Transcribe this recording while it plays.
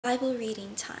Bible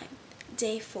reading time,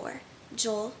 Day 4,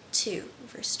 Joel 2,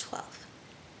 verse 12.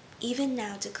 Even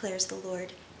now, declares the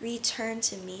Lord, return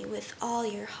to me with all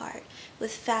your heart,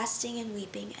 with fasting and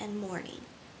weeping and mourning.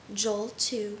 Joel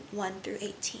 2, 1 through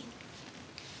 18.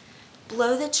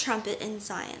 Blow the trumpet in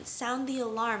Zion, sound the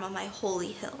alarm on my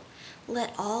holy hill.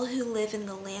 Let all who live in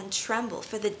the land tremble,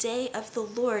 for the day of the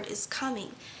Lord is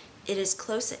coming. It is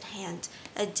close at hand,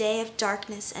 a day of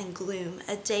darkness and gloom,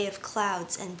 a day of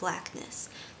clouds and blackness.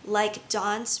 Like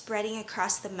dawn spreading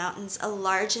across the mountains, a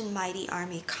large and mighty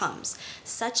army comes,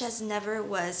 such as never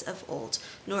was of old,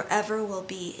 nor ever will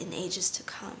be in ages to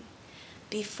come.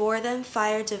 Before them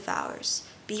fire devours,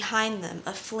 behind them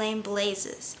a flame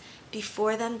blazes.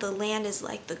 Before them the land is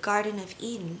like the Garden of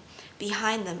Eden,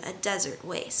 behind them a desert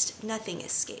waste. Nothing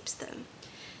escapes them.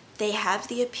 They have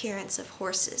the appearance of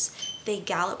horses. They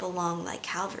gallop along like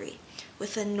cavalry.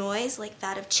 With a noise like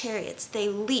that of chariots, they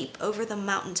leap over the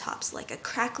mountaintops like a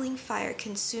crackling fire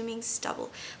consuming stubble,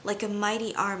 like a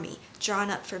mighty army drawn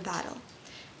up for battle.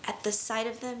 At the sight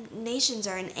of them, nations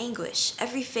are in anguish.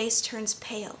 Every face turns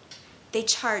pale. They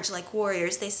charge like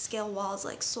warriors. They scale walls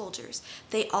like soldiers.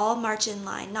 They all march in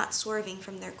line, not swerving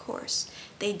from their course.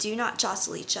 They do not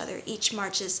jostle each other. Each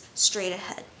marches straight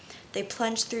ahead. They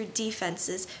plunge through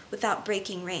defenses without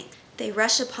breaking rank. They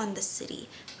rush upon the city.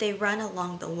 They run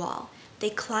along the wall. They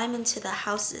climb into the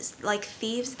houses. Like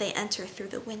thieves, they enter through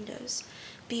the windows.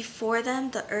 Before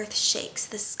them, the earth shakes.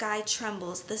 The sky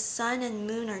trembles. The sun and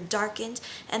moon are darkened,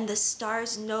 and the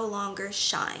stars no longer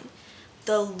shine.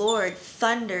 The Lord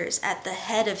thunders at the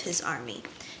head of his army.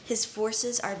 His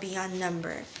forces are beyond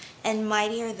number, and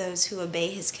mighty are those who obey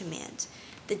his command.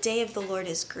 The day of the Lord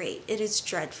is great. It is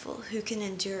dreadful. Who can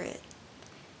endure it?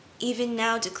 Even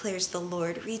now, declares the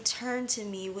Lord, return to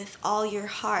me with all your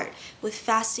heart, with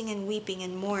fasting and weeping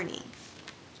and mourning.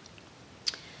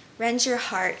 Rend your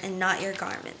heart and not your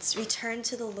garments. Return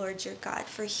to the Lord your God,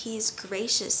 for he is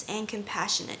gracious and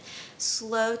compassionate,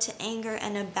 slow to anger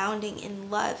and abounding in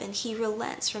love, and he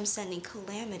relents from sending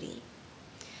calamity.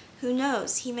 Who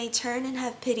knows, he may turn and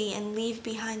have pity and leave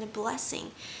behind a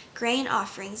blessing, grain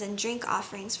offerings and drink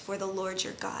offerings for the Lord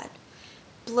your God.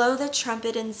 Blow the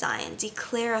trumpet in Zion,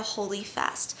 declare a holy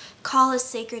fast, call a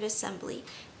sacred assembly,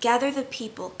 gather the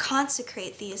people,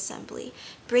 consecrate the assembly,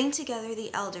 bring together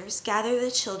the elders, gather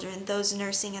the children, those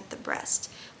nursing at the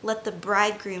breast. Let the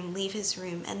bridegroom leave his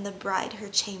room and the bride her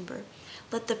chamber.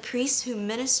 Let the priests who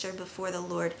minister before the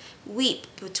Lord weep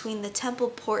between the temple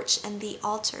porch and the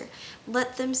altar.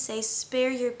 Let them say,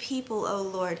 spare your people, O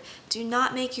Lord. Do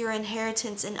not make your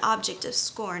inheritance an object of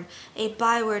scorn, a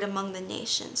byword among the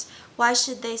nations. Why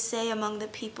should they say among the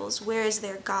peoples, where is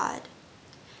their God?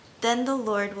 Then the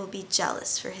Lord will be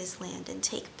jealous for his land and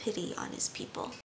take pity on his people.